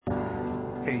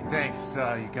Hey, thanks,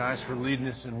 you guys, for leading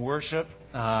us in worship.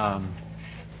 Rob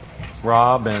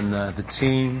and the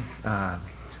team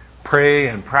pray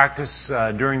and practice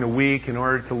during the week in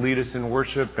order to lead us in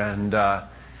worship, and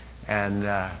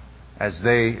as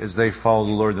they follow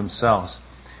the Lord themselves.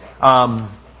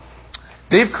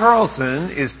 Dave Carlson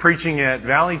is preaching at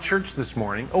Valley Church this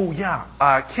morning. Oh yeah,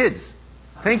 kids,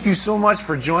 thank you so much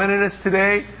for joining us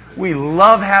today. We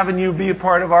love having you be a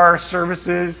part of our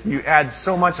services. You add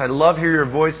so much. I love hearing your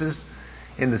voices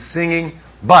in the singing.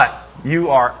 But you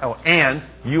are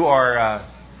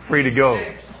free to go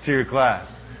to your class.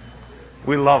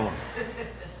 We love them.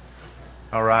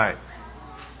 All right.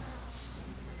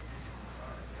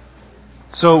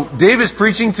 So Dave is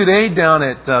preaching today down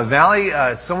at Valley.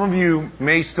 Some of you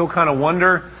may still kind of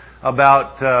wonder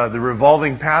about the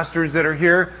revolving pastors that are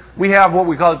here. We have what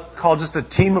we call just a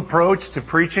team approach to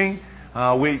preaching.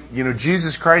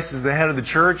 Jesus Christ is the head of the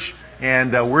church,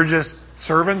 and we're just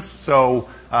servants. So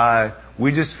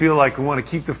we just feel like we want to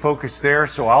keep the focus there.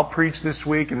 So I'll preach this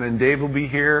week, and then Dave will be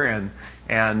here,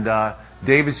 and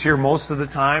Dave is here most of the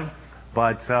time.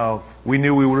 But we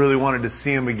knew we really wanted to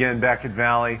see him again back at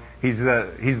Valley. He's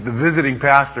the visiting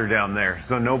pastor down there.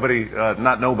 So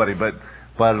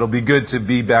but it'll be good to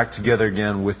be back together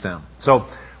again with them. So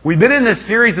we've been in this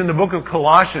series in the book of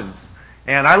Colossians,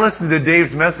 and I listened to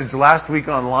Dave's message last week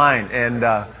online, and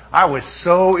I was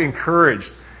so encouraged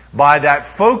by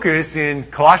that focus in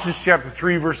Colossians chapter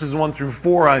 3, verses 1 through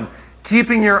 4 on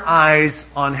keeping your eyes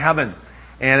on heaven.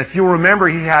 And if you'll remember,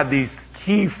 he had these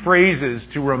key phrases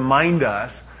to remind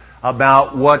us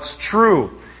about what's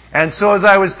true. And so as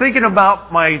I was thinking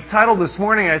about my title this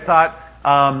morning, I thought,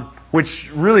 which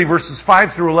really verses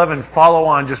 5 through 11 follow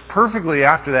on just perfectly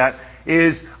after that,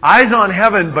 is eyes on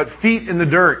heaven but feet in the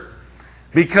dirt.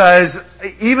 Because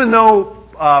even though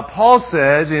Paul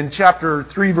says in chapter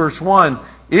 3 verse 1,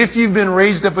 if you've been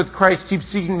raised up with Christ, keep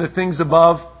seeking the things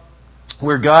above,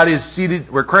 where Christ is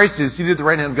seated at the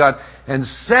right hand of God, and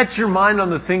set your mind on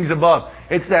the things above.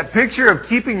 It's that picture of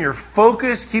keeping your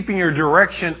focus, keeping your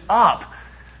direction up.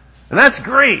 And that's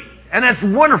great. And that's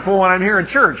wonderful when I'm here in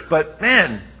church. But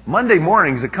man, Monday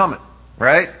mornings are coming,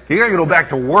 right? You got to go back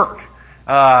to work.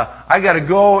 I got to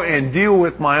go and deal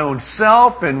with my own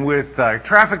self and with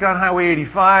traffic on Highway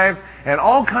 85 and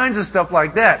all kinds of stuff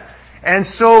like that. And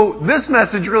so this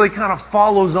message really kind of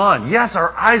follows on. Yes,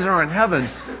 our eyes are on heaven,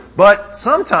 but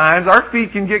sometimes our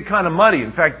feet can get kind of muddy.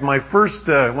 In fact, my first,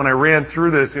 when I ran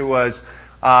through this, it was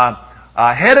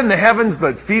head in the heavens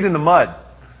but feet in the mud,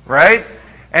 right?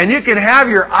 And you can have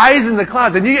your eyes in the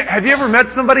clouds. And have you ever met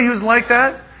somebody who's like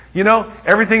that? You know,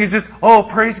 everything is just, oh,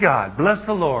 praise God, bless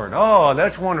the Lord. Oh,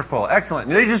 that's wonderful, excellent.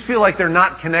 And they just feel like they're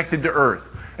not connected to earth.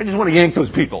 I just want to yank those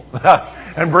people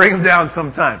and bring them down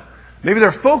sometime. Maybe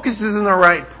their focus is in the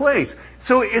right place.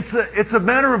 So it's a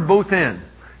matter of both ends.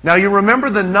 Now you remember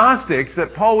the Gnostics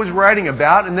that Paul was writing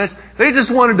about in this, they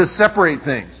just wanted to separate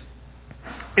things.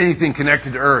 Anything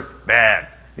connected to earth, bad.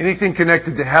 Anything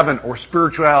connected to heaven or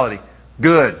spirituality,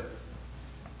 good.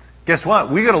 Guess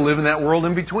what? We got to live in that world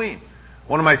in between.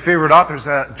 One of my favorite authors,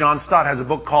 John Stott, has a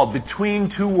book called Between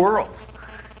Two Worlds.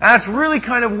 And that's really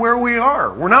kind of where we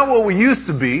are. We're not what we used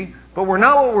to be, but we're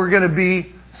not what we're going to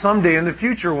be someday in the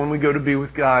future when we go to be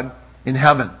with God in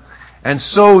heaven. And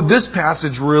so this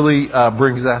passage really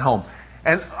brings that home.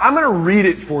 And I'm going to read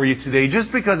it for you today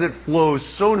just because it flows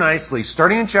so nicely,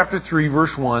 starting in chapter 3,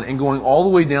 verse 1, and going all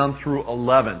the way down through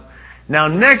 11. Now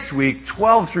next week,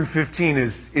 12 through 15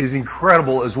 is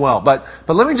incredible as well. But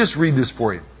let me just read this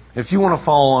for you. If you want to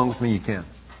follow along with me, you can.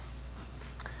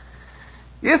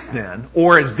 If then,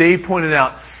 or as Dave pointed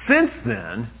out, since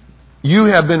then, you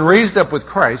have been raised up with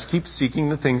Christ, keep seeking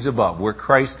the things above, where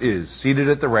Christ is, seated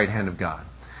at the right hand of God.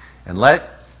 And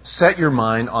set your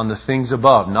mind on the things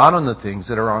above, not on the things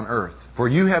that are on earth. For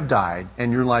you have died,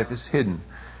 and your life is hidden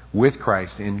with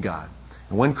Christ in God.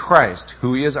 And when Christ,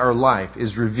 who is our life,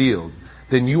 is revealed,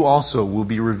 then you also will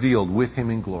be revealed with Him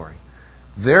in glory.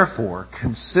 Therefore,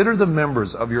 consider the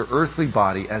members of your earthly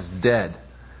body as dead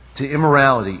to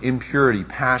immorality, impurity,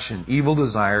 passion, evil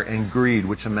desire, and greed,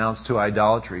 which amounts to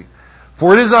idolatry.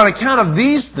 For it is on account of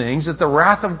these things that the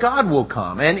wrath of God will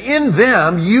come. And in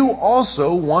them you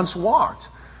also once walked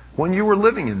when you were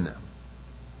living in them.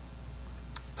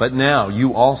 But now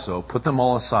you also put them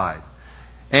all aside.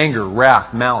 Anger,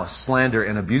 wrath, malice, slander,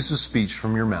 and abusive speech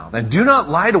from your mouth. And do not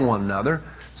lie to one another,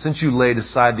 since you laid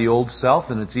aside the old self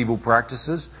and its evil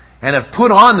practices, and have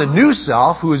put on the new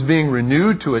self, who is being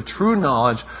renewed to a true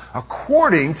knowledge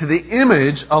according to the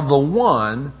image of the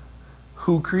one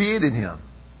who created him.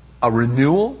 A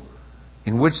renewal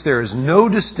in which there is no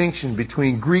distinction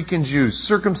between Greek and Jew,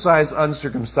 circumcised,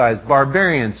 uncircumcised,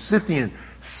 barbarian, Scythian,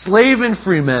 slave and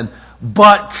free men,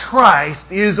 but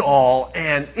Christ is all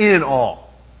and in all.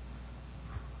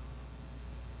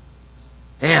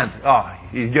 And,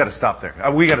 you got to stop there.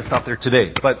 We got to stop there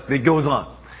today, but it goes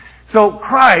on. So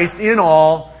Christ in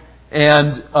all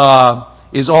and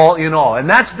is all in all. And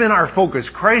that's been our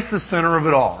focus. Christ the center of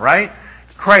it all, right?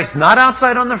 Christ not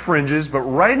outside on the fringes, but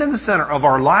right in the center of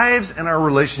our lives and our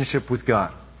relationship with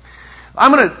God.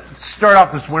 I'm going to start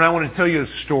off this morning. I want to tell you a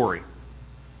story.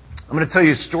 I'm going to tell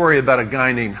you a story about a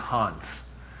guy named Hans.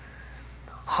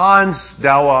 Hans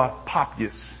Douwe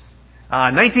Popjes.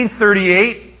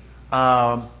 1938,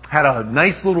 had a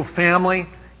nice little family.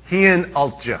 He and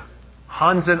Altje.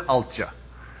 Hans and Altje.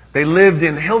 They lived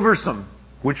in Hilversum,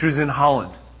 which was in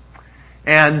Holland.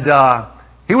 And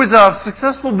he was a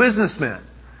successful businessman.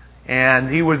 And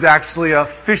he was actually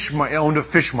owned a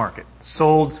fish market,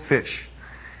 sold fish.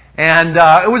 And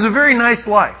it was a very nice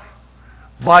life.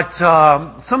 But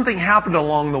something happened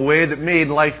along the way that made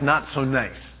life not so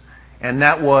nice. And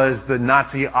that was the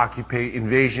Nazi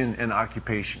invasion and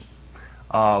occupation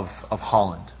of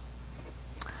Holland.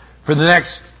 For the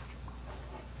next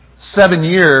 7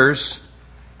 years,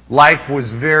 life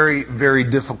was very, very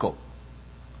difficult.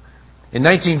 In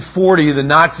 1940, the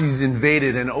Nazis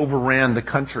invaded and overran the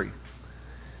country.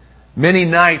 Many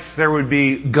nights there would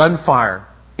be gunfire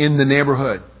in the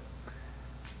neighborhood.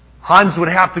 Hans would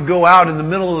have to go out in the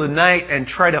middle of the night and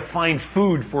try to find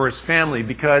food for his family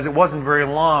because it wasn't very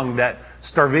long that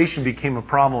starvation became a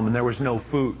problem and there was no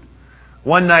food.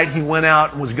 One night he went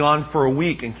out and was gone for a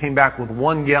week and came back with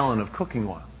 1 gallon of cooking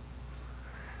oil.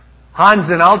 Hans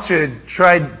and Altje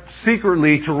tried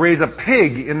secretly to raise a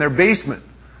pig in their basement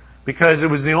because it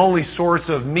was the only source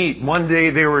of meat. One day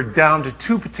they were down to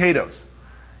 2 potatoes.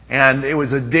 And it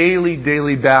was a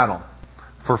daily battle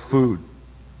for food.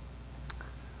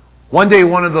 One day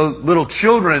one of the little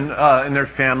children in their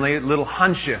family, little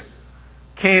Hansje,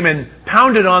 came and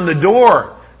pounded on the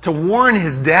door to warn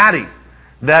his daddy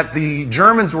that the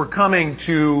Germans were coming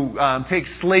to take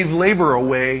slave labor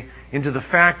away into the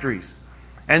factories.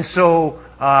 And so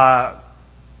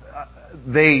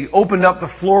they opened up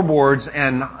the floorboards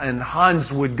and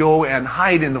Hans would go and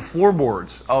hide in the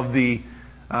floorboards of the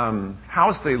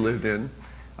house they lived in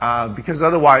because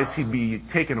otherwise he'd be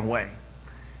taken away.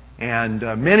 And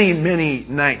many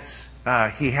nights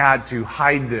he had to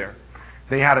hide there.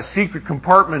 They had a secret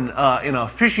compartment in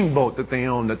a fishing boat that they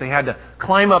owned that they had to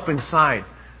climb up inside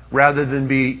rather than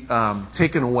be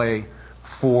taken away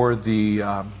for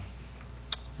the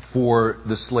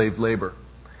slave labor.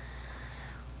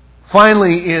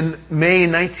 Finally, in May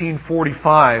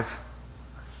 1945,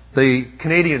 the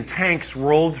Canadian tanks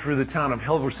rolled through the town of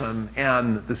Hilversum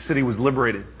and the city was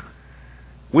liberated.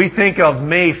 We think of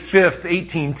May 5th,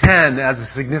 1810 as a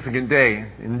significant day.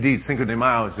 Indeed, Cinco de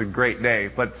Mayo is a great day.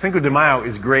 But Cinco de Mayo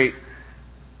is great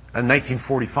in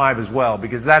 1945 as well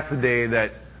because that's the day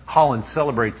that Holland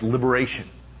celebrates liberation.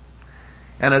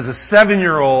 And as a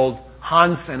 7-year-old,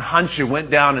 Hans and Hansje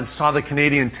went down and saw the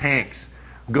Canadian tanks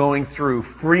going through,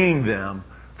 freeing them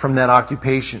from that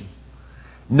occupation.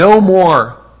 No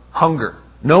more hunger.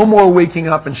 No more waking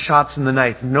up in shots in the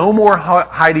night. No more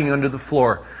hiding under the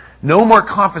floor. No more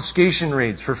confiscation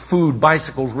raids for food,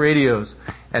 bicycles, radios,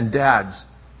 and dads.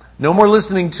 No more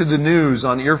listening to the news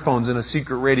on earphones and a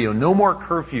secret radio. No more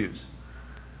curfews.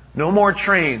 No more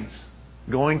trains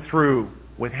going through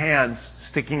with hands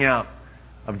sticking out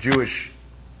of Jewish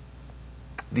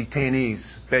detainees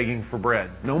begging for bread.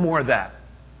 No more of that.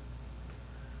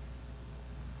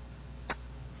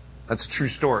 That's a true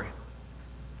story.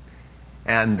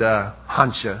 And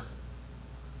Hansje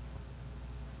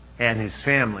and his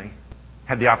family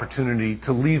had the opportunity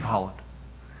to leave Holland.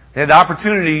 They had the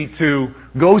opportunity to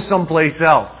go someplace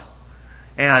else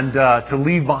and to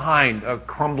leave behind a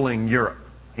crumbling Europe.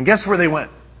 And guess where they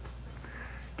went?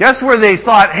 Guess where they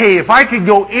thought, hey, if I could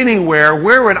go anywhere,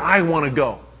 where would I want to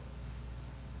go?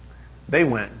 They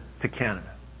went to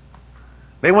Canada.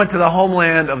 They went to the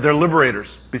homeland of their liberators.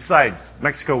 Besides,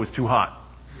 Mexico was too hot.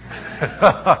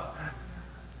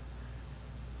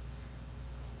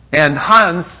 And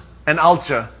Hans and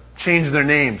Altje changed their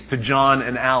names to John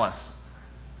and Alice.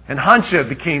 And Hansje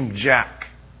became Jack.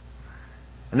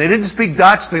 And they didn't speak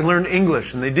Dutch, they learned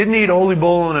English. And they didn't eat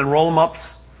oliebollen and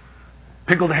roll-em-ups,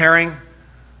 pickled herring.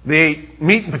 They ate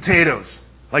meat and potatoes,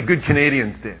 like good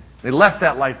Canadians did. They left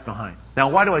that life behind. Now,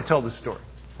 why do I tell this story?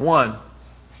 One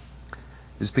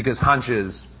is because Hansje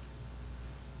is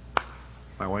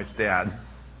my wife's dad.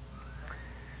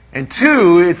 And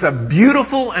two, it's a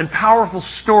beautiful and powerful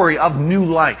story of new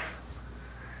life.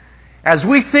 As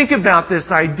we think about this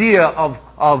idea of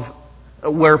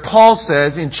where Paul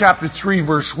says in chapter 3,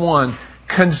 verse 1,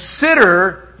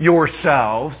 consider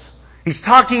yourselves. He's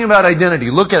talking about identity.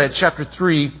 Look at it,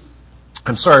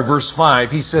 verse 5.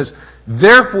 He says,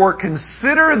 therefore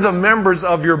consider the members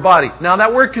of your body. Now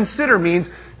that word consider means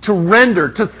to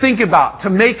render, to think about, to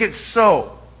make it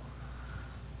so.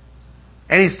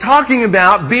 And he's talking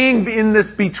about being in this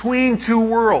between two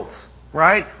worlds,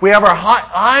 right? We have our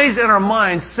eyes and our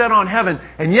minds set on heaven,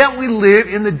 and yet we live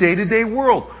in the day-to-day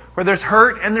world where there's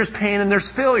hurt and there's pain and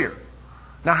there's failure.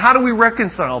 Now, how do we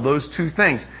reconcile those two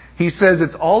things? He says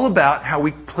it's all about how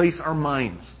we place our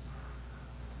minds.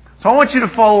 So I want you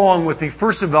to follow along with me,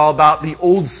 first of all, about the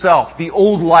old self, the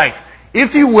old life.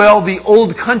 If you will, the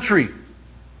old country.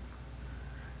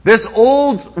 This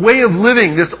old way of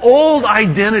living, this old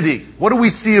identity. What do we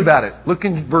see about it? Look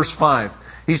in verse 5.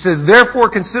 He says, therefore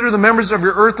consider the members of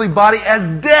your earthly body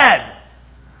as dead.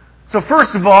 So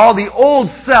first of all, the old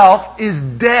self is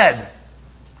dead.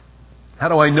 How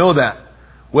do I know that?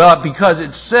 Well, because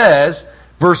it says,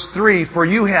 verse 3, for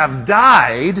you have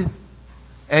died,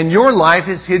 and your life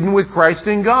is hidden with Christ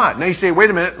in God. Now you say, wait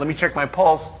a minute, let me check my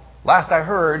pulse. Last I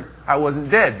heard, I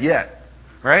wasn't dead yet.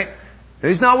 Right?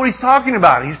 That's not what he's talking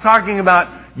about. He's talking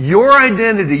about your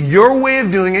identity, your way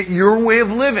of doing it, your way of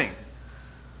living.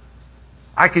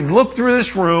 I can look through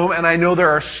this room and I know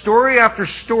there are story after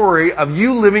story of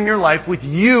you living your life with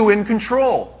you in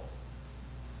control.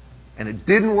 And it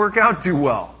didn't work out too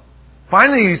well.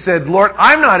 Finally you said, Lord,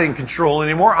 I'm not in control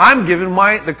anymore. I'm giving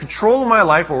the control of my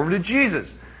life over to Jesus.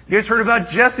 You guys heard about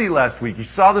Jesse last week. You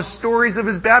saw the stories of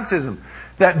his baptism.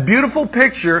 That beautiful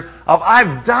picture of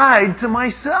I've died to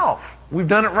myself. We've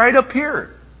done it right up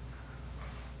here.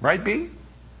 Right, B?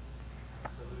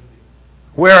 Absolutely.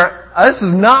 Where this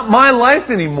is not my life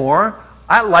anymore.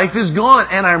 That life is gone.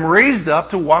 And I'm raised up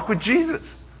to walk with Jesus.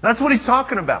 That's what he's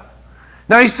talking about.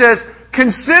 Now he says,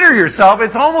 consider yourself.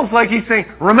 It's almost like he's saying,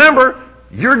 remember,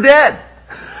 you're dead.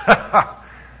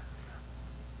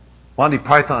 Monty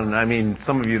Python,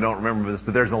 some of you don't remember this,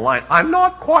 but there's a line, I'm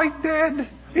not quite dead.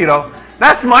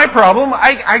 That's my problem.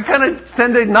 I kind of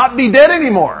tend to not be dead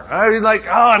anymore.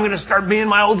 I'm going to start being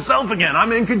my old self again.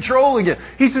 I'm in control again.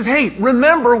 He says, hey,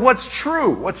 remember what's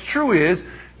true. What's true is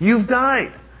you've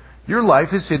died. Your life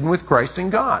is hidden with Christ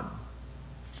in God.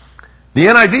 The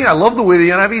NIV, I love the way the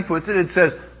NIV puts it. It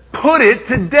says, put it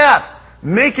to death.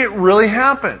 Make it really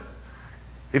happen.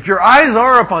 If your eyes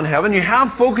are up on heaven, you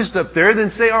have focused up there, then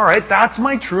say, all right, that's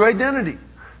my true identity.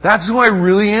 That's who I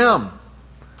really am.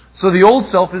 So the old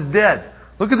self is dead.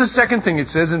 Look at the second thing it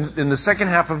says in the second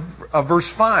half of verse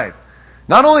 5.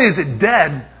 Not only is it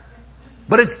dead,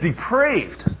 but it's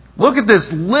depraved. Look at this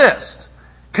list.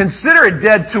 Consider it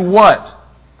dead to what?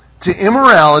 To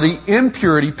immorality,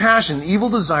 impurity, passion, evil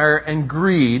desire, and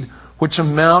greed, which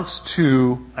amounts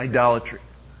to idolatry.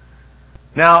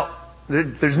 Now,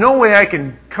 there's no way I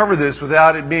can cover this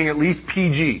without it being at least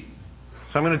PG.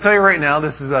 So I'm going to tell you right now,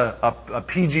 this is a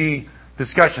PG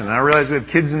discussion. And I realize we have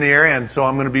kids in the area, and so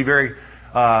I'm going to be very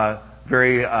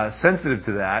sensitive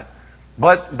to that.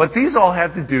 But these all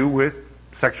have to do with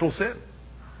sexual sin.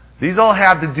 These all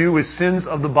have to do with sins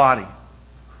of the body.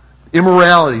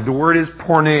 Immorality, the word is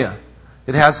porneia.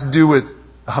 It has to do with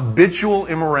habitual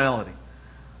immorality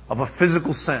of a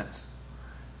physical sense.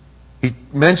 He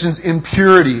mentions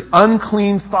impurity,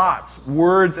 unclean thoughts,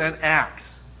 words, and acts.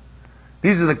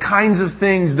 These are the kinds of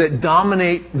things that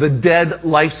dominate the dead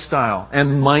lifestyle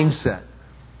and mindset.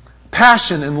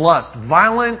 Passion and lust,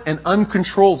 violent and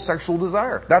uncontrolled sexual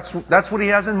desire. That's what he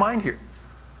has in mind here.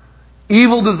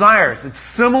 Evil desires.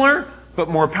 It's similar, but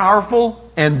more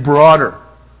powerful and broader.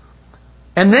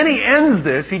 And then he ends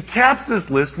this, he caps this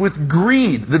list with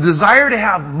greed, the desire to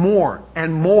have more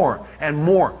and more and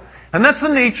more. And that's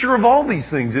the nature of all these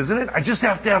things, isn't it? I just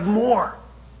have to have more.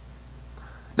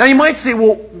 Now you might say,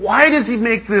 well, why does he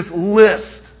make this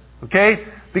list? Okay?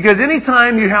 Because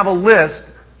anytime you have a list,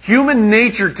 human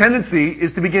nature tendency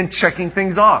is to begin checking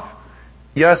things off.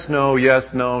 Yes, no,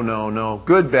 no.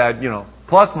 Good, bad,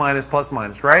 plus, minus,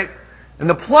 right? And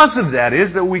the plus of that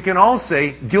is that we can all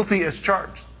say, guilty as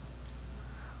charged.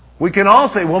 We can all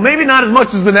say, well, maybe not as much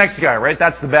as the next guy, right?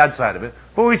 That's the bad side of it.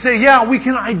 But we say, yeah, we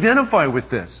can identify with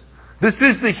this. This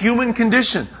is the human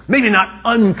condition. Maybe not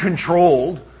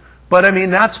uncontrolled, but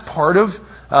that's part of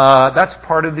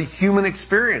the human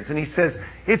experience. And he says,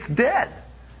 it's dead.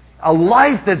 A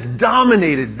life that's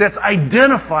dominated, that's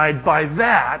identified by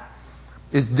that,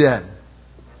 is dead.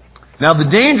 Now the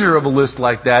danger of a list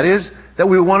like that is that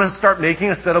we want to start making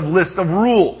a set of list of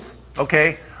rules.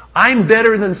 Okay? I'm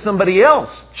better than somebody else.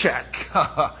 Check.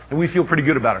 And we feel pretty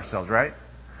good about ourselves, right?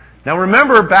 Now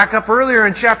remember, back up earlier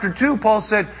in chapter 2, Paul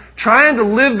said, trying to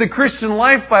live the Christian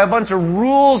life by a bunch of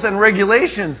rules and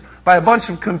regulations by a bunch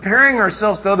of comparing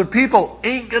ourselves to other people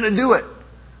ain't going to do it.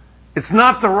 It's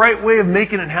not the right way of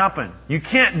making it happen. You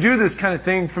can't do this kind of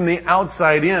thing from the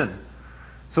outside in.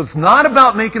 So it's not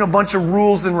about making a bunch of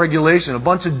rules and regulation, a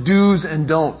bunch of do's and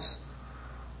don'ts.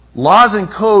 Laws and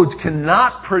codes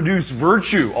cannot produce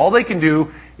virtue. All they can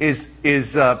do is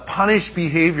punish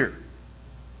behavior.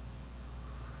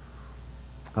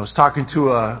 I was talking to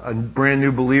a brand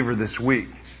new believer this week,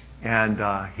 and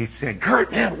he said,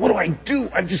 "Kurt, man, what do I do?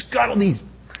 I've just got all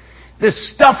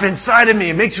this stuff inside of me.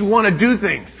 It makes me want to do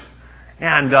things.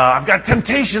 And I've got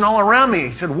temptation all around me."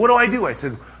 He said, "What do I do?" I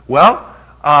said, "Well,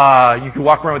 you can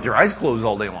walk around with your eyes closed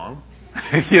all day long,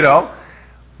 you know.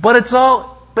 But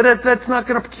that's not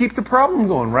going to keep the problem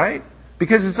going, right?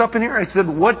 Because it's up in here." I said,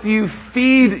 "What do you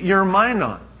feed your mind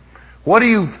on? What are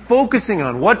you focusing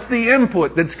on? What's the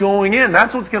input that's going in?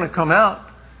 That's what's going to come out."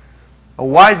 A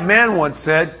wise man once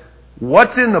said,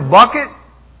 "What's in the bucket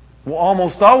will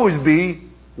almost always be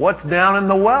what's down in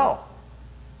the well."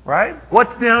 Right?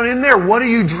 What's down in there? What are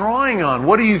you drawing on?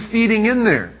 What are you feeding in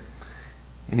there?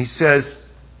 And he says,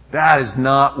 that is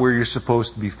not where you're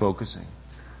supposed to be focusing.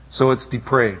 So it's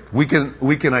depraved. We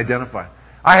can identify.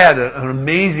 I had an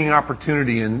amazing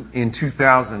opportunity in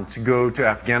 2000 to go to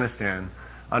Afghanistan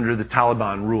under the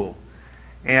Taliban rule.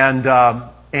 And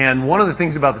one of the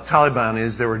things about the Taliban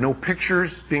is there were no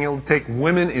pictures, being able to take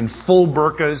women in full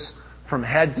burqas from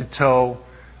head to toe.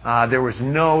 There was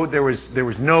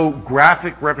no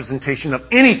graphic representation of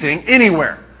anything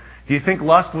anywhere. Do you think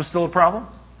lust was still a problem?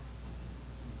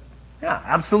 Yeah,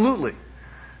 absolutely.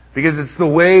 Because it's the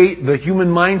way the human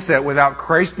mindset without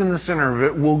Christ in the center of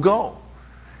it will go.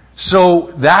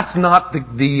 So that's not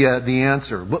the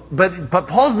answer. But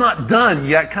Paul's not done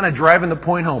yet kind of driving the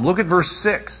point home. Look at verse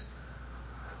 6.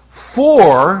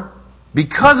 For,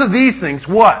 because of these things,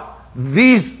 what?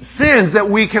 These sins that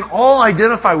we can all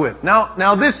identify with. Now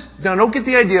don't get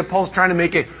the idea Paul's trying to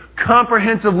make a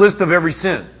comprehensive list of every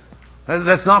sin.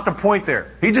 That's not the point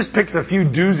there. He just picks a few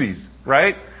doozies,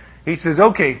 right? He says,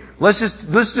 okay, let's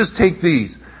just take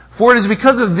these. For it is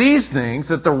because of these things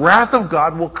that the wrath of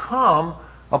God will come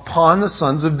upon the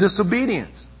sons of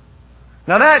disobedience.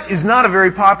 Now that is not a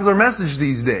very popular message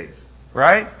these days,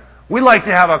 right? We like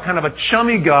to have a kind of a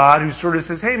chummy God who sort of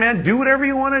says, hey man, do whatever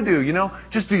you want to do,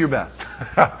 just do your best.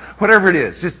 Whatever it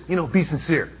is, just, be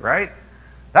sincere, right?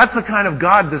 That's the kind of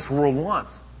God this world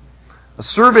wants. A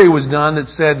survey was done that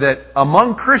said that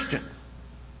among Christians,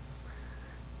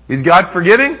 is God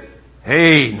forgiving?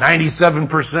 Hey,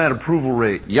 97% approval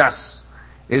rate. Yes.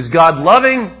 Is God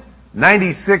loving?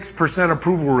 96%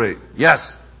 approval rate.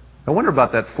 Yes. I wonder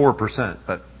about that 4%,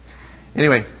 but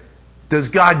anyway. Does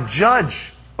God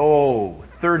judge? Oh,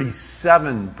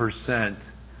 37%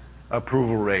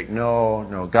 approval rate.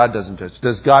 No, God doesn't judge.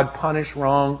 Does God punish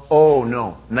wrong? Oh,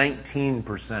 no,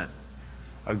 19%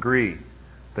 agree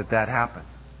that happens.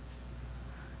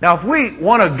 Now, if we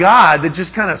want a God that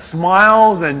just kind of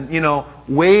smiles and,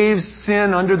 waves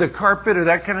sin under the carpet or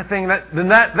that kind of thing, then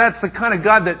that's the kind of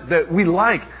God that we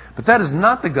like. But that is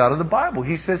not the God of the Bible.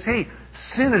 He says, hey,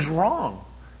 sin is wrong.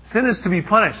 Sin is to be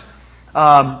punished.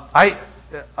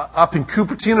 Up in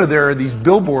Cupertino, there are these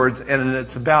billboards, and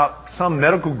it's about some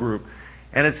medical group.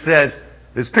 And it says,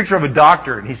 this picture of a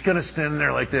doctor, and he's going to stand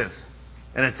there like this.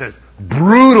 And it says,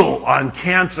 brutal on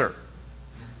cancer.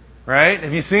 Right?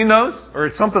 Have you seen those? Or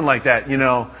it's something like that,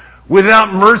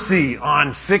 without mercy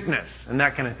on sickness and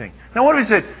that kind of thing. Now what if he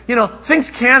said, thinks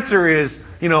cancer is,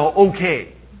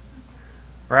 okay.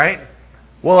 Right?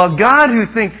 Well, a God who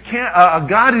thinks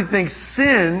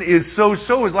sin is so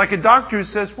is like a doctor who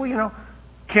says, well,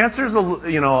 cancer is a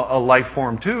life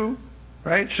form too,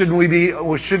 right? Shouldn't we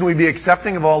be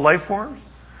accepting of all life forms?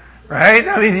 Right?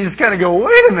 I mean, you just kind of go,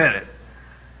 wait a minute.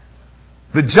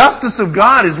 The justice of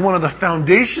God is one of the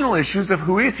foundational issues of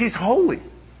who He is. He's holy.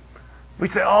 We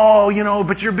say,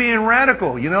 but you're being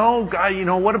radical.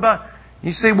 God, what about...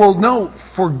 You say, well, no,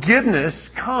 forgiveness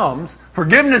comes.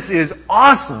 Forgiveness is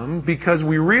awesome because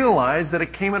we realize that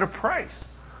it came at a price.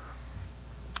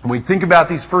 When we think about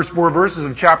these first 4 verses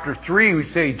of chapter 3, we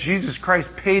say Jesus Christ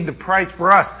paid the price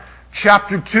for us.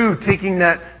 Chapter 2, taking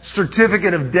that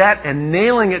certificate of debt and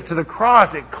nailing it to the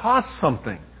cross, it costs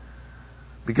something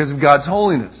because of God's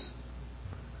holiness.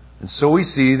 And so we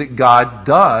see that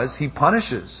God He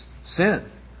punishes sin.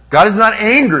 God is not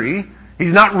angry.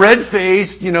 He's not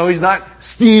red-faced, he's not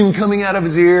steam coming out of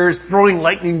his ears, throwing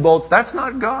lightning bolts. That's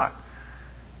not God.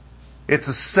 It's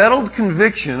a settled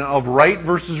conviction of right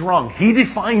versus wrong. He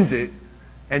defines it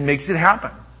and makes it happen.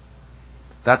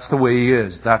 That's the way He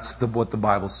is. That's what the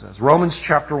Bible says. Romans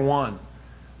chapter 1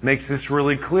 makes this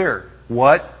really clear.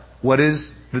 What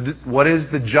is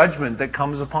the judgment that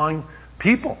comes upon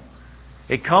people?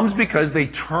 It comes because they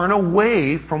turn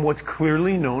away from what's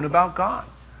clearly known about God.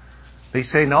 They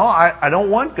say, no, I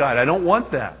don't want God. I don't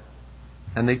want that.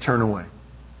 And they turn away.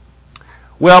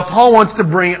 Well, Paul wants to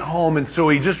bring it home, and so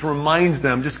he just reminds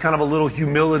them, just kind of a little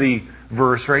humility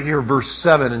verse right here, verse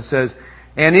 7, and says,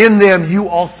 and in them you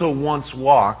also once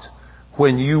walked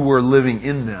when you were living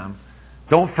in them.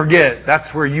 Don't forget,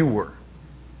 that's where you were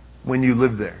when you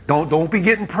lived there. Don't be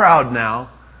getting proud now.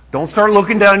 Don't start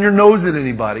looking down your nose at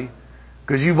anybody,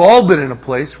 because you've all been in a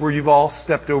place where you've all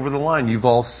stepped over the line. You've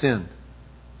all sinned.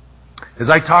 As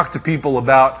I talk to people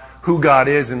about who God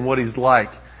is and what He's like,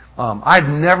 I've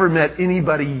never met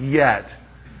anybody yet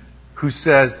who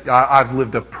says, I've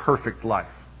lived a perfect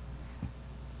life.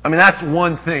 I mean, that's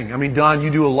one thing. I mean, Don,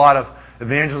 you do a lot of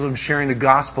evangelism, sharing the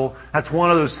gospel. That's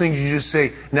one of those things you just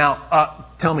say, now,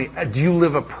 tell me, do you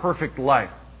live a perfect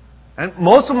life? And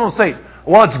most of them will say,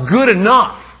 well, it's good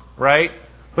enough, right?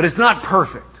 But it's not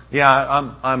perfect.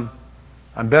 Yeah, I'm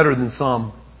better than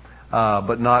some,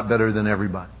 but not better than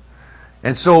everybody.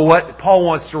 And so what Paul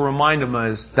wants to remind them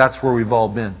is that's where we've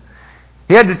all been.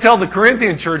 He had to tell the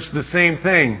Corinthian church the same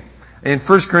thing. In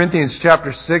 1 Corinthians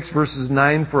chapter 6, verses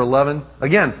 9 through 11.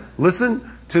 Again,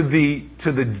 listen to the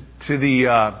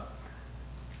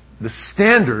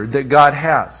standard that God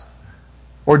has.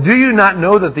 Or do you not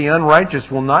know that the unrighteous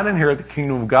will not inherit the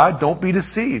kingdom of God? Don't be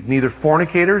deceived. Neither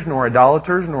fornicators, nor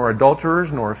idolaters, nor adulterers,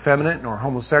 nor effeminate, nor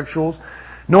homosexuals,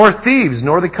 nor thieves,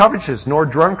 nor the covetous, nor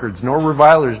drunkards, nor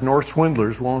revilers, nor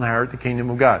swindlers will inherit the kingdom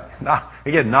of God. Now,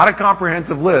 again, not a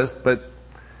comprehensive list, but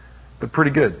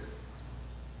pretty good.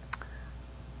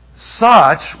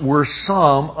 Such were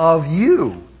some of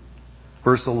you,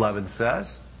 verse 11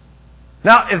 says.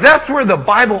 Now, if that's where the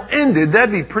Bible ended,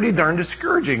 that'd be pretty darn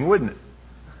discouraging, wouldn't it?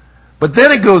 But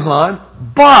then it goes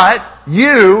on, but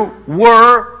you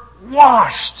were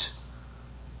washed.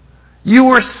 You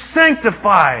were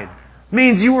sanctified.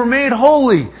 Means you were made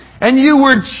holy. And you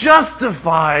were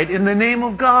justified in the name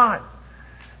of God.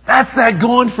 That's that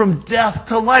going from death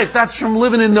to life. That's from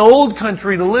living in the old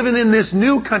country to living in this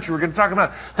new country we're going to talk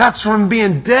about. That's from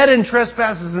being dead in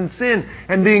trespasses and sin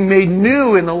and being made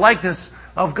new in the likeness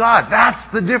of God. That's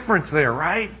the difference there,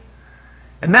 right?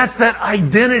 And that's that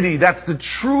identity. That's the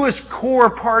truest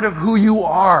core part of who you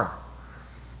are.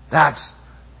 That's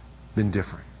been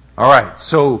different. All right,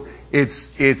 so it's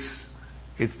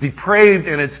depraved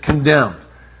and it's condemned.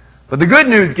 But the good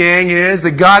news, gang, is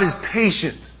that God is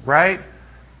patient, right?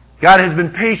 God has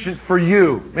been patient for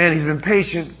you. Man, He's been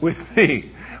patient with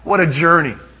me. What a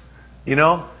journey. You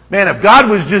know? Man, if God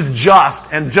was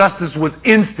just and justice was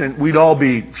instant, we'd all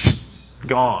be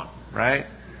gone, right?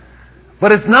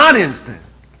 But it's not instant.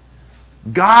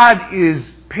 God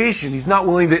is patient. He's not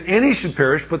willing that any should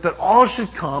perish, but that all should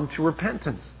come to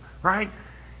repentance, right?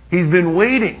 He's been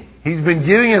waiting. He's been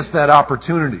giving us that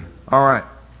opportunity. All right.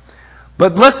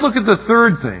 But let's look at the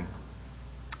third thing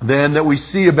then that we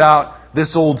see about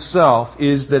this old self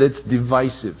is that it's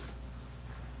divisive.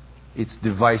 It's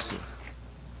divisive.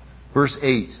 Verse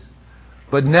 8.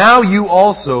 But now you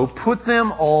also put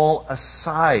them all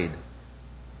aside.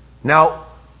 Now,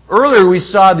 earlier we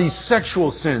saw these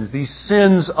sexual sins, these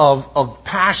sins of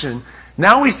passion.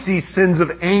 Now we see sins of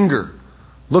anger.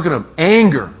 Look at them.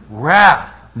 Anger,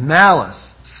 wrath,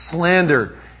 malice,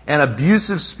 slander, and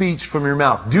abusive speech from your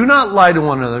mouth. Do not lie to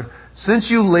one another,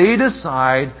 since you laid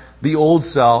aside the old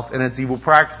self and its evil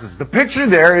practices. The picture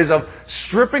there is of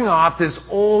stripping off this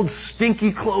old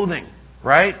stinky clothing,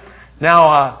 right?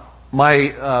 Now,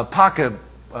 my Paca,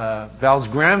 Val's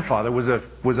grandfather was a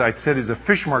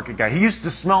fish market guy. He used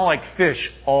to smell like fish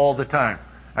all the time.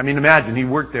 I mean, imagine, he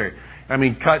worked there. I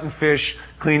mean, cutting fish,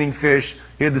 cleaning fish.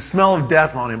 He had the smell of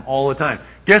death on him all the time.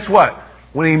 Guess what?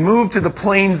 When he moved to the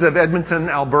plains of Edmonton,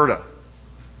 Alberta,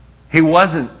 he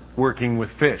wasn't working with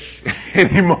fish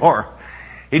anymore.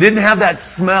 He didn't have that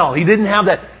smell. He didn't have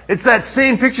that. It's that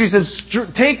same picture. He says,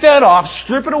 take that off,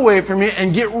 strip it away from you,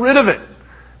 and get rid of it.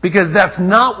 Because that's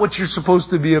not what you're supposed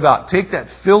to be about. Take that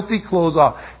filthy clothes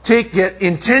off.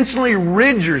 Intentionally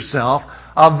rid yourself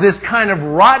of this kind of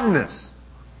rottenness.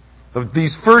 Of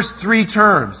these first three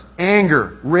terms,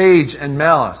 anger, rage, and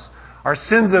malice, are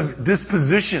sins of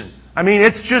disposition. I mean,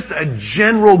 it's just a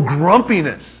general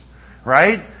grumpiness,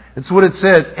 right? It's what it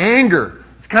says. Anger.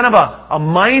 It's kind of a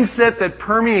mindset that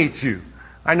permeates you.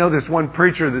 I know this one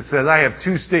preacher that says, I have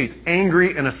two states,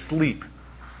 angry and asleep.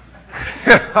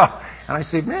 And I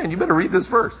say, man, you better read this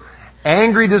verse.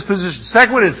 Angry disposition.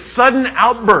 Second one is sudden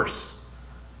outbursts,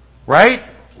 right?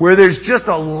 Where there's just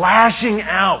a lashing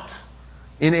out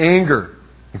in anger.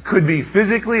 It could be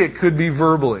physically, it could be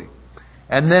verbally.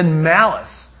 And then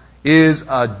malice is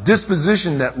a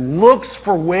disposition that looks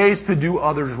for ways to do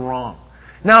others wrong.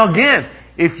 Now again,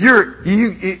 if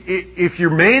your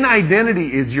main identity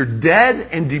is you're dead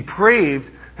and depraved,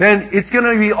 then it's going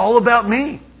to be all about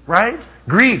me, right?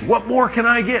 Greed. What more can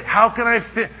I get? How can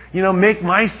I make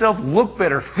myself look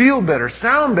better, feel better,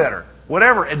 sound better,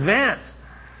 whatever, advance.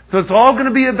 So it's all going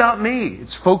to be about me.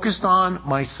 It's focused on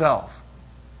myself.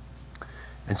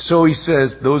 And so he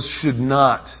says those should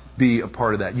not be a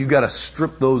part of that. You've got to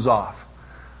strip those off.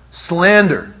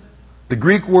 Slander. The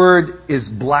Greek word is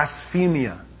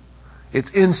blasphemia.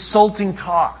 It's insulting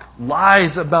talk,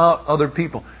 lies about other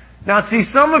people. Now, see,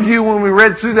 some of you, when we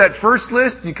read through that first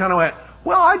list, you kind of went,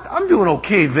 well, I'm doing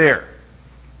okay there.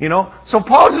 So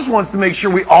Paul just wants to make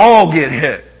sure we all get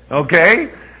hit,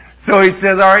 okay? So he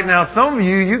says, all right, now some of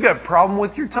you got a problem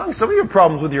with your tongue. Some of you have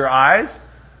problems with your eyes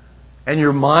and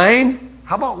your mind.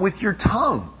 How about with your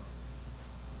tongue?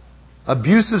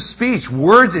 Abusive speech,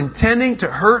 words intending to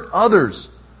hurt others,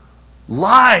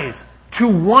 lies to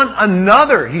one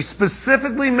another. He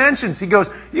specifically mentions, he goes,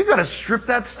 you got to strip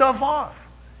that stuff off.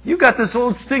 You got this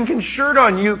old stinking shirt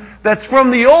on you that's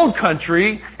from the old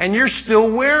country and you're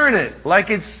still wearing it like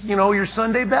it's, your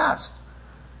Sunday best.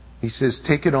 He says,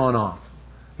 take it on off.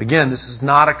 Again, this is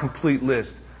not a complete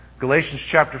list. Galatians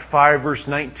chapter 5 verse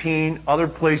 19, other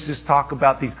places talk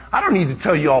about these. I don't need to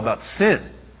tell you all about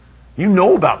sin. You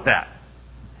know about that.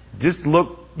 Just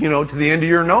look, to the end of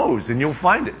your nose and you'll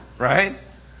find it, right?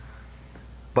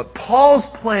 But Paul's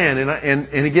plan,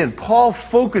 and again, Paul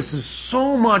focuses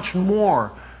so much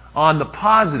more on the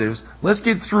positives. Let's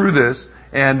get through this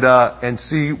and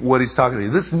see what he's talking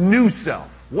about. This new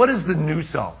self. What is the new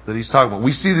self that he's talking about?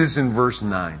 We see this in verse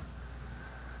 9.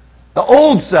 The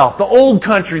old self, the old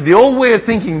country, the old way of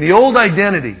thinking, the old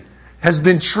identity has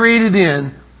been traded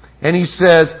in, and he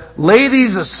says, lay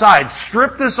these aside,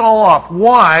 strip this all off.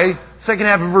 Why? Second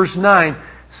half of verse 9,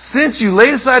 since you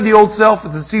laid aside the old self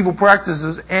with its evil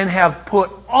practices and have put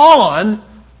on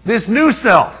this new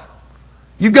self.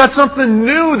 You've got something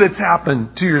new that's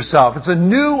happened to yourself. It's a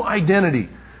new identity.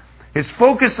 His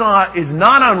focus is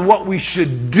not on what we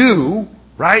should do,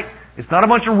 right? It's not a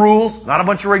bunch of rules, not a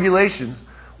bunch of regulations.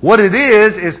 What it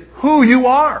is who you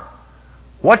are.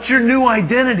 What's your new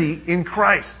identity in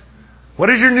Christ? What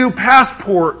does your new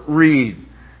passport read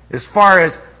as far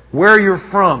as where you're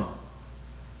from?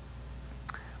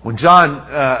 When John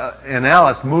and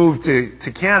Alice moved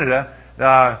to Canada,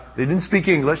 they didn't speak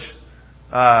English.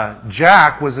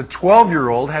 Jack was a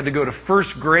 12-year-old, had to go to first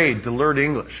grade to learn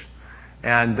English,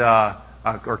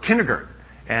 or kindergarten.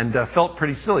 And felt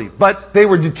pretty silly. But they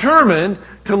were determined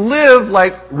to live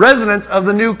like residents of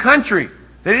the new country.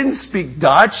 They didn't speak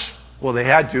Dutch. Well, they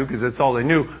had to because that's all they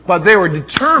knew. But they were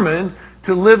determined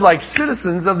to live like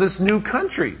citizens of this new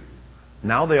country.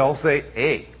 Now they all say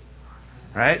A.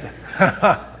 Right?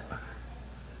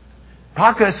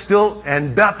 Paka is still,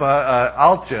 and Beppa,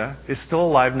 Altje, is still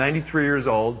alive, 93 years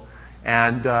old,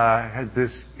 and has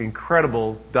this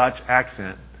incredible Dutch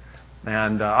accent.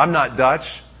 And I'm not Dutch.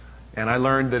 And I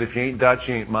learned that if you ain't Dutch,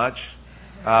 you ain't much.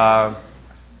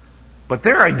 But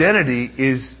their identity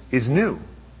is new.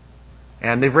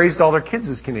 And they've raised all their kids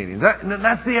as Canadians.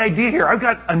 That's the idea here. I've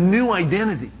got a new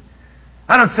identity.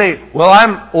 I don't say, well,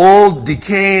 I'm old,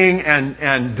 decaying,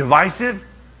 and divisive.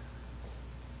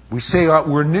 We say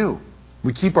we're new.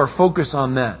 We keep our focus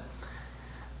on that.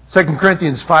 2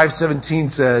 Corinthians 5:17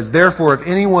 says, therefore, if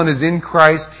anyone is in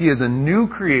Christ, he is a new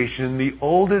creation. The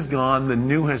old is gone, the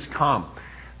new has come.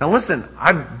 Now listen,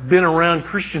 I've been around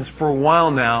Christians for a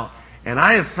while now, and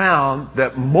I have found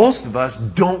that most of us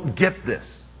don't get this.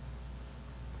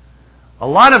 A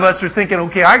lot of us are thinking,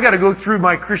 okay, I got to go through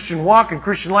my Christian walk and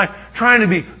Christian life trying to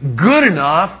be good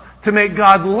enough to make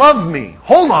God love me.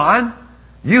 Hold on.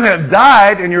 You have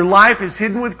died and your life is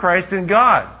hidden with Christ in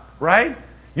God, right?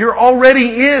 You're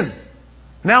already in.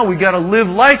 Now we got to live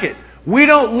like it. We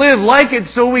don't live like it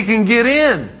so we can get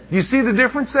in. You see the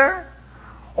difference there?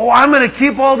 Oh, I'm going to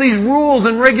keep all these rules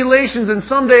and regulations, and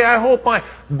someday I hope my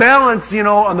balance,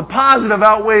 on the positive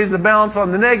outweighs the balance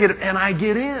on the negative, and I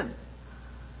get in.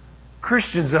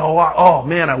 Christians, oh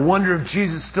man, I wonder if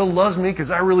Jesus still loves me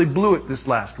because I really blew it this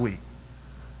last week.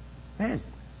 Man,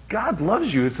 God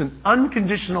loves you. It's an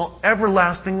unconditional,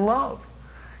 everlasting love.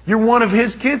 You're one of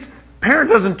His kids. Parent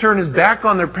doesn't turn his back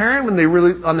on their parent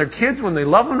on their kids when they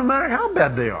love them, no matter how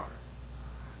bad they are.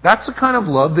 That's the kind of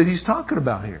love that he's talking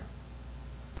about here.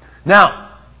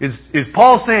 Now, is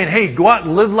Paul saying, hey, go out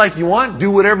and live like you want,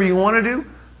 do whatever you want to do?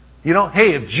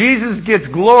 Hey, if Jesus gets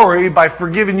glory by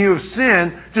forgiving you of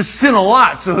sin, just sin a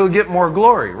lot so He'll get more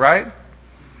glory, right?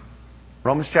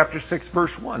 Romans chapter 6,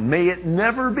 verse 1. May it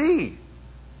never be.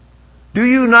 Do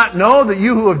you not know that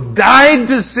you who have died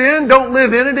to sin don't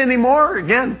live in it anymore?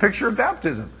 Again, picture of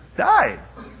baptism. Died.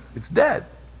 It's dead.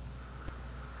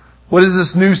 What is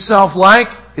this new self like?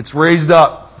 It's raised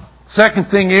up. Second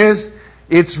thing is,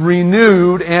 it's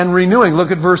renewed and renewing.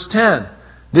 Look at verse 10.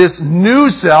 This new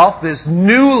self, this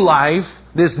new life,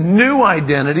 this new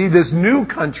identity, this new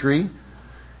country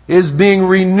is being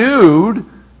renewed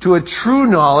to a true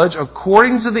knowledge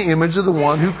according to the image of the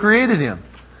one who created him.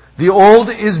 The old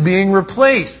is being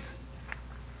replaced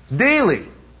daily.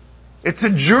 It's a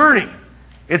journey.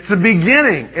 It's a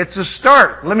beginning. It's a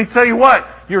start. Let me tell you what,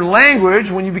 your language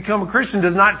when you become a Christian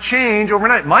does not change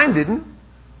overnight. Mine didn't.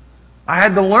 I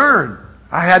had to learn.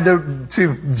 I had to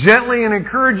gently and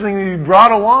encouragingly be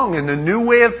brought along in a new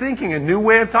way of thinking, a new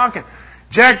way of talking.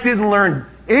 Jack didn't learn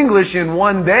English in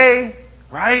one day,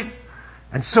 right?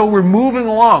 And so we're moving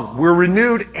along. We're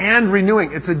renewed and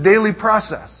renewing. It's a daily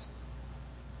process.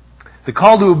 The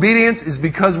call to obedience is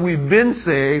because we've been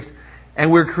saved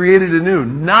and we're created anew,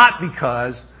 not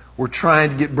because we're trying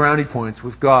to get brownie points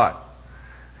with God.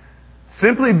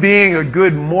 Simply being a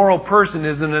good moral person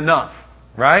isn't enough,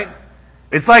 right?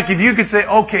 It's like if you could say,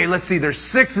 okay, let's see, there's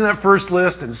 6 in that first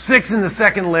list and 6 in the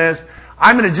second list.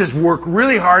 I'm going to just work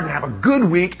really hard and have a good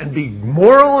week and be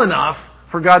moral enough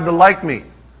for God to like me.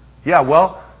 Yeah,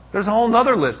 well, there's a whole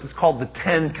other list. It's called the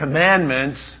 10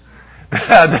 Commandments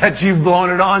that you've blown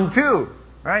it on too,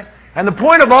 right? And the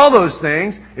point of all those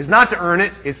things is not to earn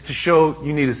it, it's to show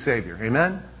you need a Savior.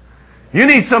 Amen? You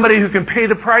need somebody who can pay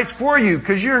the price for you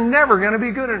because you're never going to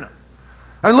be good enough.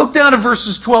 And look down at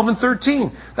verses 12 and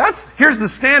 13. Here's the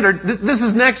standard. This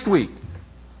is next week.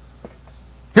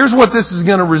 Here's what this is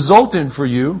going to result in for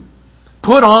you.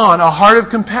 Put on a heart of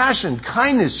compassion,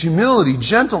 kindness, humility,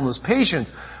 gentleness, patience,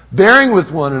 bearing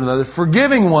with one another,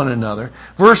 forgiving one another.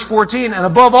 Verse 14, and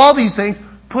above all these things,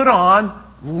 put on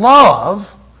love,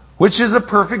 which is a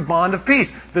perfect bond of peace.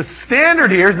 The standard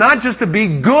here is not just to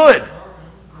be good.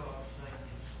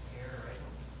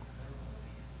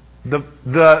 The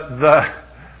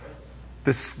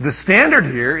standard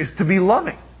here is to be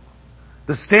loving.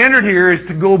 The standard here is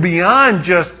to go beyond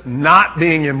just not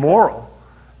being immoral,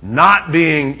 not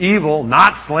being evil,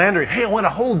 not slandering. Hey, I went a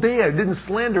whole day, I didn't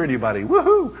slander anybody.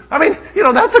 Woohoo! I mean,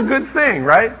 that's a good thing,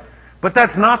 right? But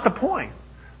that's not the point.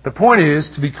 The point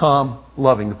is to become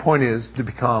loving. The point is to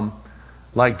become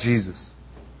like Jesus.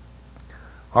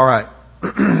 All right.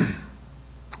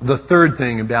 The third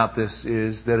thing about this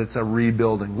is that it's a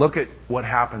rebuilding. Look at what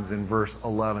happens in verse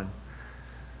 11.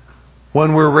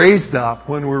 When we're raised up,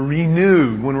 when we're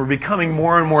renewed, when we're becoming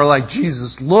more and more like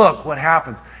Jesus, look what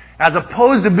happens. As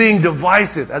opposed to being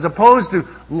divisive, as opposed to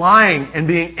lying and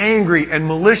being angry and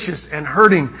malicious and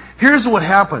hurting, here's what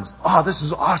happens. Oh, this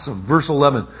is awesome. Verse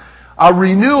 11. A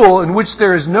renewal in which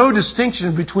there is no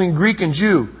distinction between Greek and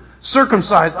Jew,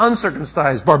 circumcised,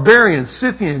 uncircumcised, barbarian,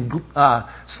 Scythian,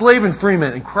 slave and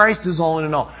freeman, and Christ is all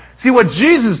in all. See, what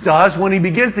Jesus does when He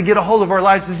begins to get a hold of our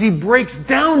lives is He breaks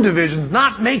down divisions,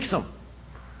 not makes them.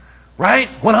 Right?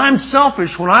 When I'm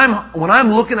selfish, when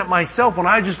I'm looking at myself, when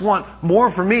I just want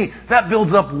more for me, that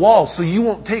builds up walls so you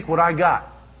won't take what I got.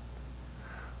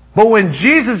 But when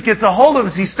Jesus gets a hold of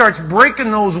us, He starts breaking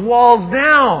those walls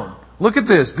down. Look at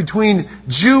this, between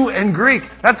Jew and Greek.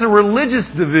 That's a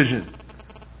religious division.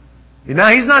 Now,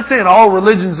 He's not saying all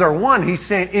religions are one. He's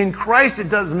saying in Christ it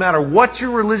doesn't matter what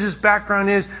your religious background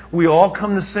is, we all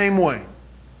come the same way.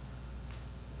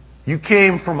 You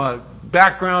came from a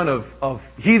background of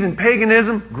heathen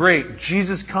paganism, great.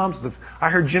 Jesus comes. I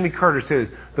heard Jimmy Carter say this,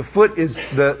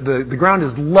 the ground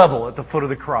is level at the foot of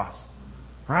the cross.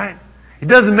 Right? It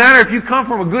doesn't matter if you come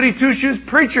from a goody two-shoes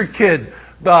preacher kid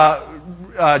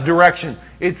direction.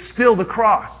 It's still the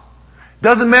cross.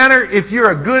 Doesn't matter if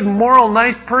you're a good, moral,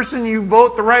 nice person, you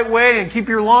vote the right way and keep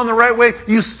your lawn the right way,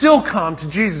 you still come to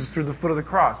Jesus through the foot of the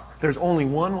cross. There's only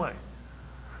one way.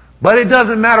 But it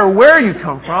doesn't matter where you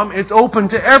come from, it's open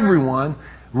to everyone.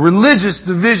 Religious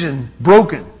division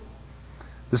broken.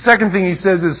 The second thing he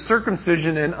says is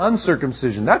circumcision and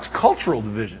uncircumcision. That's cultural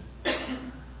division.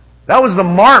 That was the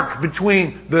mark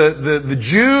between the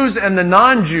Jews and the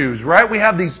non-Jews, right? We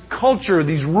have these culture,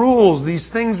 these rules, these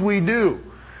things we do.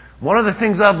 One of the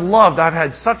things I've loved, I've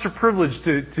had such a privilege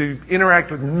to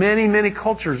interact with many, many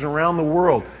cultures around the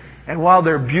world. And while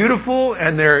they're beautiful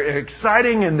and they're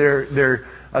exciting and they're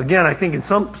again, I think in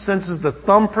some senses the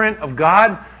thumbprint of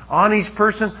God on each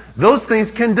person, those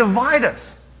things can divide us.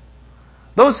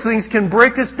 Those things can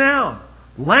break us down.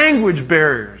 Language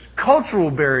barriers,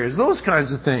 cultural barriers, those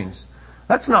kinds of things.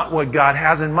 That's not what God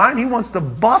has in mind. He wants to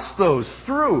bust those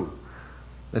through.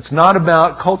 It's not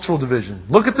about cultural division.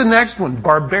 Look at the next one,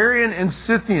 barbarian and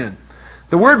Scythian.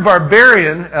 The word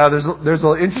barbarian, there's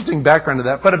an interesting background to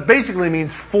that, but it basically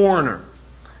means foreigner.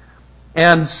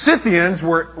 And Scythians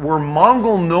were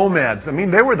Mongol nomads. I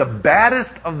mean, they were the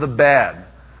baddest of the bad.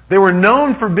 They were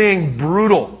known for being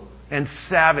brutal and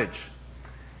savage.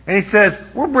 And he says,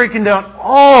 we're breaking down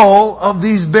all of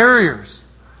these barriers.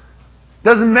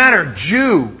 Doesn't matter,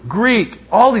 Jew, Greek,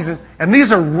 all these things. And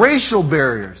these are racial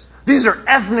barriers. These are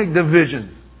ethnic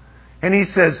divisions. And he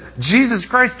says, Jesus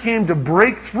Christ came to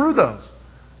break through those,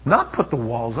 not put the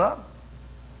walls up.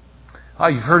 Oh,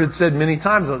 you've heard it said many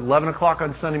times, 11 o'clock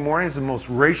on Sunday morning is the most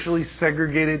racially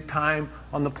segregated time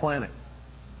on the planet.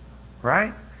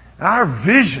 Right? And our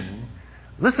vision,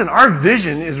 listen, our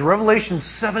vision is Revelation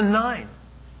 7:9.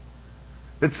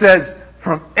 It says,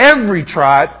 from every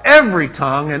tribe, every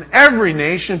tongue, and every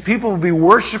nation, people will be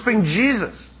worshiping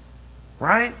Jesus.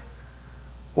 Right?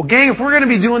 Well, gang, if we're going to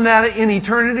be doing that in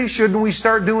eternity, shouldn't we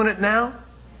start doing it now?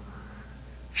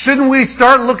 Shouldn't we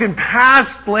start looking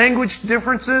past language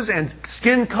differences and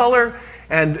skin color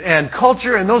and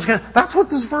culture and those kinds? That's what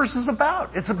this verse is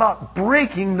about. It's about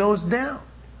breaking those down.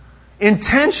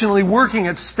 Intentionally working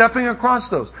at stepping across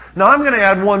those. Now I'm going to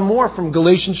add one more from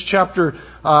Galatians chapter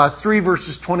 3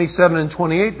 verses 27 and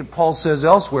 28 that Paul says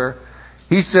elsewhere.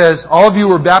 He says, all of you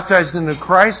were baptized into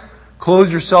Christ, clothe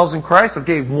yourselves in Christ.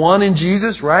 Okay, one in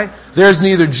Jesus, right? There's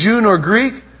neither Jew nor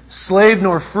Greek, slave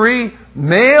nor free,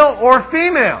 male or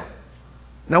female.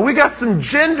 Now we got some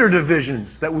gender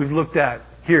divisions that we've looked at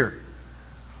here.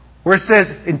 Where it says,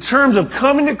 in terms of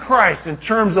coming to Christ, in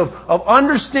terms of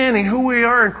understanding who we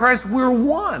are in Christ, we're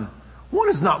one. One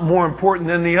is not more important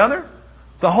than the other.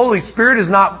 The Holy Spirit is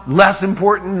not less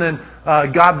important than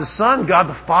God the Son. God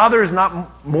the Father is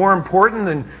not more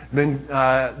important than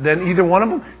either one of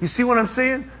them. You see what I'm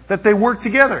saying? That they work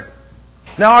together.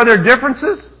 Now, are there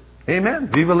differences? Amen.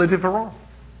 Vive la différence.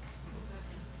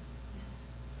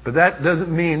 But that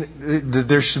doesn't mean that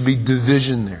there should be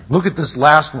division there. Look at this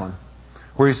last one,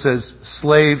 where he says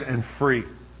slave and free.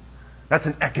 That's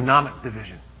an economic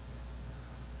division.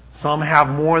 Some have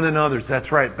more than others,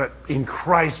 that's right, but in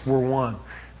Christ we're one.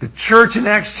 The church in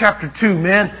Acts chapter 2,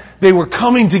 man, they were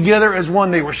coming together as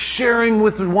one. They were sharing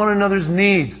with one another's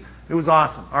needs. It was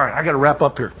awesome. All right, I got to wrap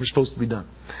up here. We're supposed to be done.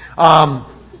 I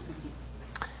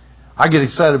get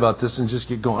excited about this and just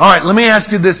get going. All right, let me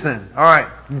ask you this then. All right,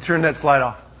 you can turn that slide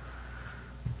off.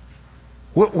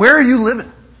 Where are you living?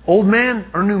 Old man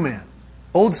or new man?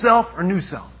 Old self or new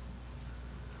self?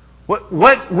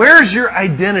 Where's your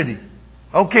identity?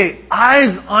 Okay,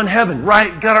 eyes on heaven,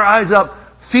 right? Got our eyes up.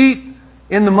 Feet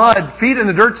in the mud, feet in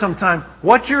the dirt sometime.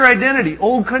 What's your identity?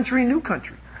 Old country, new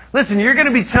country. Listen, you're going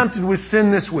to be tempted with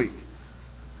sin this week.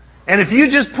 And if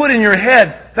you just put in your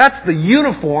head, that's the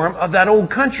uniform of that old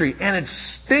country. And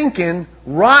it's stinking,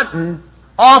 rotten,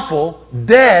 awful,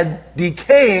 dead,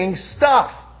 decaying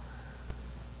stuff.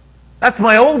 That's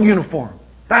my old uniform.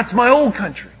 That's my old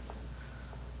country.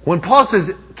 When Paul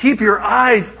says, keep your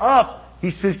eyes up,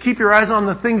 he says, keep your eyes on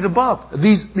the things above.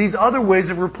 These other ways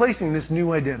of replacing this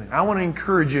new identity. I want to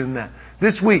encourage you in that.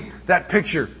 This week, that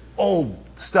picture, old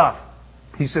stuff,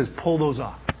 he says, pull those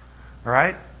off. All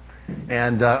right?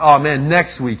 And,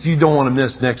 next week, you don't want to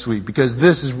miss next week, because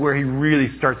this is where he really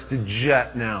starts to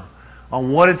jet now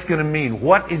on what it's going to mean.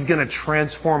 What is going to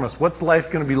transform us? What's life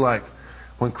going to be like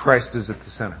when Christ is at the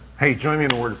center? Hey, join me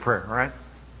in a word of prayer, all right?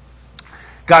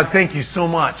 God, thank you so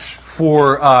much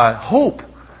for hope.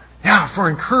 Yeah, for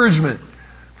encouragement.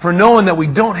 For knowing that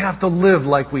we don't have to live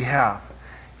like we have.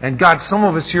 And God, some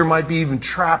of us here might be even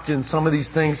trapped in some of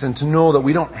these things, and to know that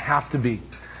we don't have to be.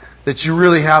 That you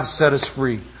really have set us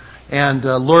free. And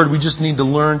Lord, we just need to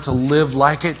learn to live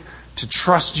like it. To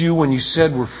trust you when you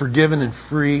said we're forgiven and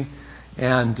free.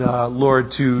 And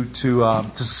Lord, to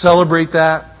celebrate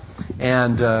that.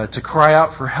 And to cry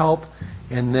out for help.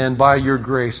 And then by your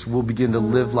grace, we'll begin to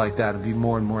live like that and be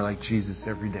more and more like Jesus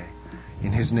every day.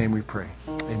 In His name we pray.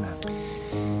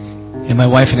 Amen. And my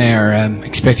wife and I are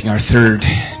expecting our third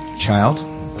child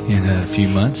in a few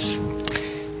months.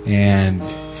 And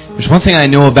there's one thing I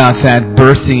know about that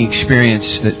birthing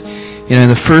experience, that in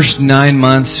the first 9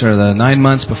 months or the 9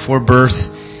 months before birth,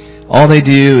 all they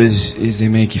do is they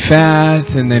make you fat,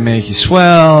 then they make you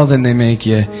swell, then they make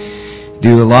you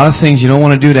do a lot of things you don't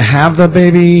want to do to have the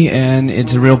baby, and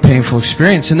it's a real painful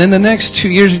experience. And then the next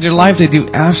 2 years of your life, they do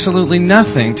absolutely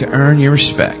nothing to earn your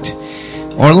respect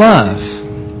or love.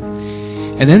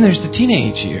 And then there's the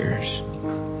teenage years,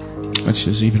 which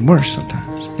is even worse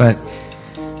sometimes. But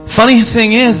funny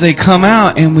thing is, they come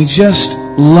out and we just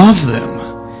love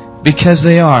them because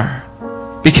they are,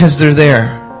 because they're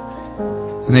there.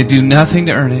 And they do nothing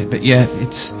to earn it, but yet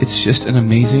it's just an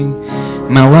amazing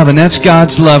amount of love. And that's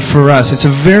God's love for us. It's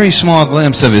a very small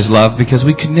glimpse of His love because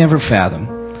we could never fathom.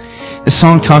 The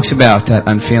song talks about that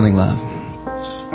unfailing love.